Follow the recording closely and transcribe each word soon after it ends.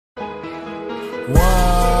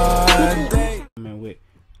One day. With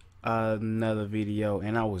another video,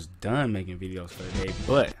 and I was done making videos for the day,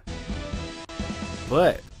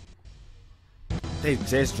 but they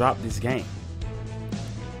just dropped this game.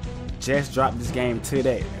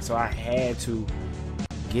 Today, so I had to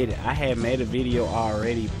get it. I had made a video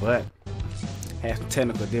already, but had some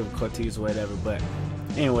technical difficulties or whatever. But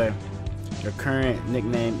anyway, your current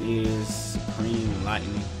nickname is Supreme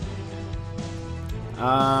Lightning.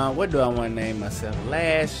 What do I want to name myself?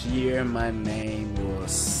 Last year my name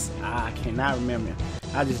was, I cannot remember.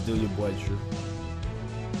 I just do your boy Drew.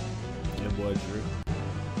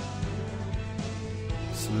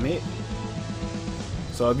 Submit.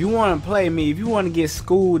 So if you want to play me, if you want to get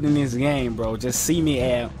schooled in this game, bro, just see me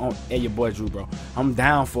at your boy Drew, bro. I'm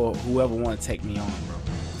down for whoever want to take me on, bro.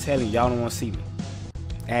 I'm telling y'all don't want to see me.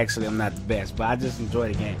 Actually, I'm not the best, but I just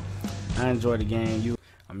enjoy the game.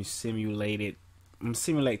 I'm simulated. I'm gonna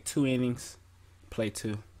simulate 2 innings, play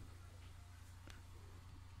 2,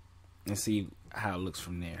 and see how it looks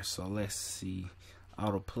from there. So let's see,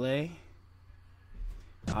 autoplay.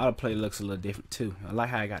 Autoplay looks a little different too. I like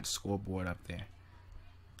how I got the scoreboard up there.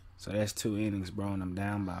 So that's 2 innings, bro, and I'm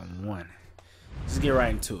down by 1. Let's get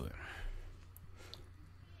right into it.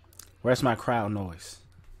 Where's my crowd noise?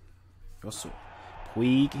 What's up?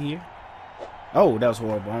 Puig here. Oh, that was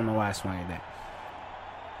horrible. I don't know why I swung at that.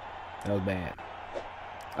 That was bad.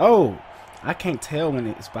 Oh, I can't tell when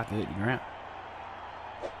it's about to hit the ground.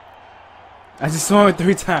 I just swung it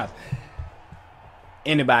 3 times.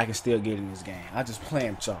 Anybody can still get in this game. I just play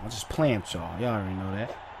him, y'all. Y'all already know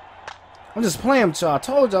that. I'm just playing, y'all. I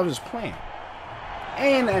told you I'm just playing.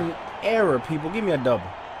 And an error, people. Give me a double.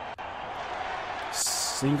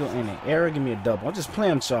 Single and an error. Give me a double. I'm just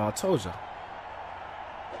playing, y'all. I told you.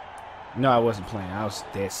 No, I wasn't playing. I was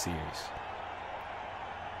dead serious.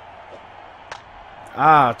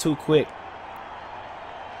 Ah, too quick.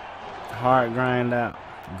 Hard grind out.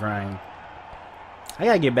 Grind. I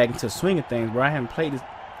gotta get back into the swing of things, bro. I haven't played this.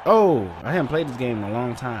 Oh, I haven't played this game in a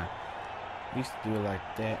long time. I used to do it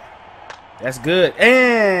like that. That's good.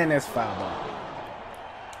 And that's foul ball.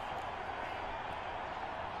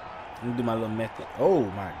 Let me do my little method. Oh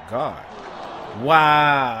my God.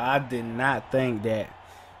 Wow. I did not think that.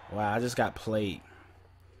 Wow, I just got played.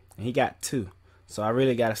 And he got 2. So I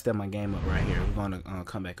really got to step my game up right here. We're going to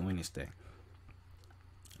come back and win this thing.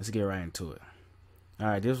 Let's get right into it.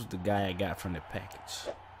 Alright, this was the guy I got from the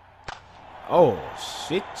package. Oh,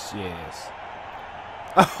 shit, yes.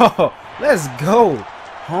 Oh, let's go.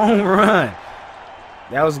 Home run.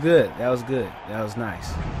 That was good. That was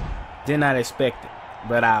nice. Did not expect it,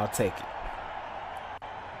 but I'll take it.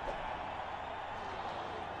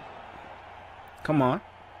 Come on.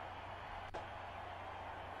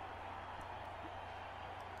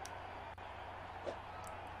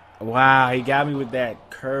 Wow, he got me with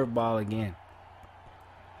that curveball again.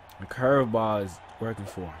 The curveball is working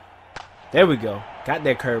for him. There we go. Got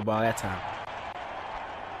that curveball that time.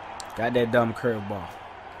 Got that dumb curveball.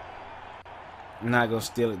 I'm not going to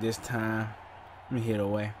steal it this time. Let me hit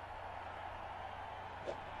away.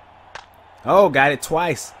 Oh, got it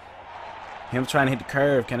twice. Him trying to hit the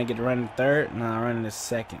curve. Can I get the run in third? No, I'm running the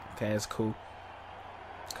second. Okay, that's cool.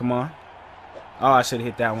 Come on. Oh, I should have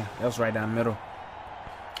hit that one. That was right down the middle.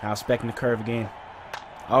 I was expecting the curve again.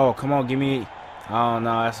 Oh, come on, give me. Oh,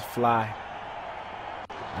 no, that's a fly.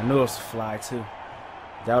 I knew it was a fly, too.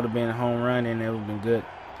 That would have been a home run, and it would have been good.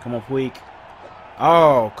 Come on, Puig.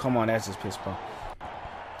 Oh, come on, that's just piss poor.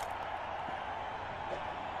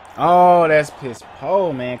 Oh, that's piss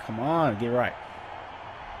poor, man. Come on, get right.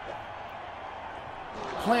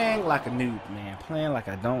 Playing like a noob, man. Playing like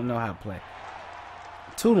I don't know how to play.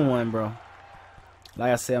 2-1, bro.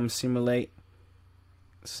 Like I said, I'm simulate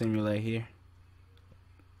here.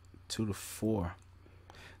 2-4.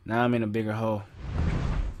 Now I'm in a bigger hole.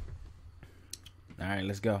 Alright,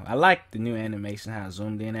 let's go. I like the new animation, how I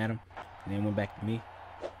zoomed in at him and then went back to me.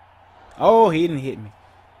 Oh, he didn't hit me.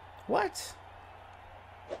 What?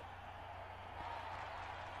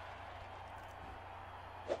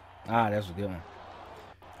 Ah, that's a good one.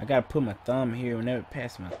 I gotta put my thumb here. Whenever it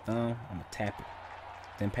passes my thumb, I'm gonna tap it.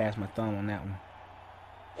 Then pass my thumb on that one.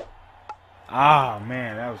 Ah,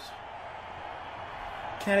 man, that was...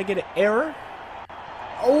 Can I get an error?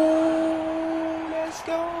 Oh, let's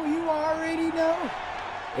go. You already know.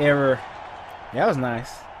 Error. That was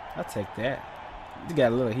nice. I'll take that. You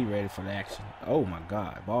got a little heat ready for the action. Oh, my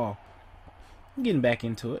God. Ball. I'm getting back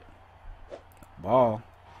into it. Ball.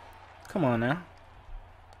 Come on now.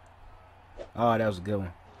 Oh, that was a good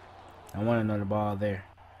one. I want another ball there.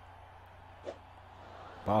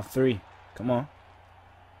 Ball 3. Come on.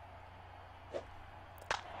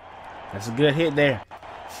 That's a good hit there.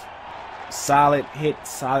 Solid hit,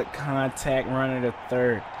 solid contact, running to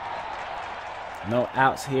third. No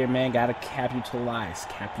outs here, man. Gotta capitalize.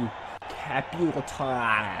 Capitalize.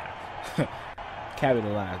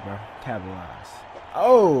 Capitalize, bro. Capitalize.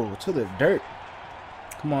 Oh, to the dirt.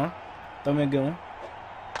 Come on. Throw me a good one.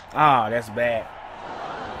 Ah, that's bad.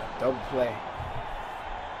 Double play.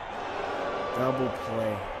 Double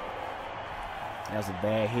play. That's a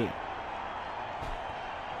bad hit.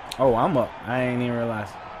 Oh, I'm up. I ain't even realize.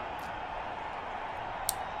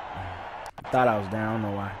 Thought I was down. I don't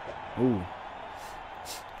know why. Ooh.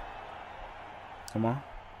 Come on.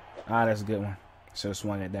 Ah, that's a good one. Should have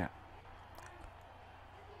swung at that.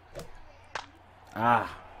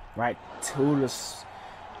 Ah, right to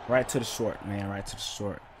the short, man. Right to the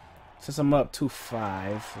short. Since I'm up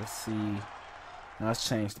 2-5, let's see. Now let's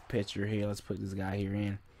change the picture here. Let's put this guy here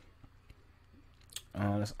in.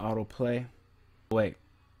 Let's auto play. Wait,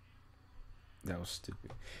 that was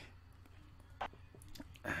stupid.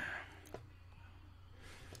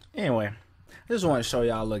 Anyway, I just want to show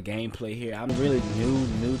y'all a little gameplay here. I'm really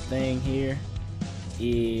new thing here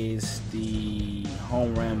is the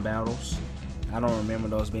home run battles. I don't remember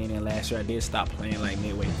those being in last year. I did stop playing like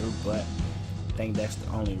midway through, but I think that's the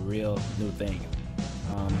only real new thing.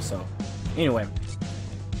 So anyway,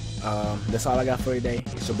 that's all I got for today.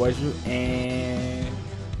 It's your boy Drew, and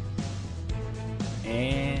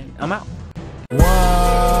I'm out.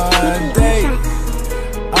 One day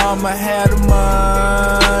I'ma have the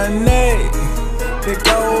money to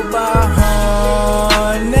go by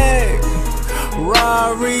honey.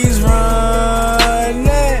 Rari's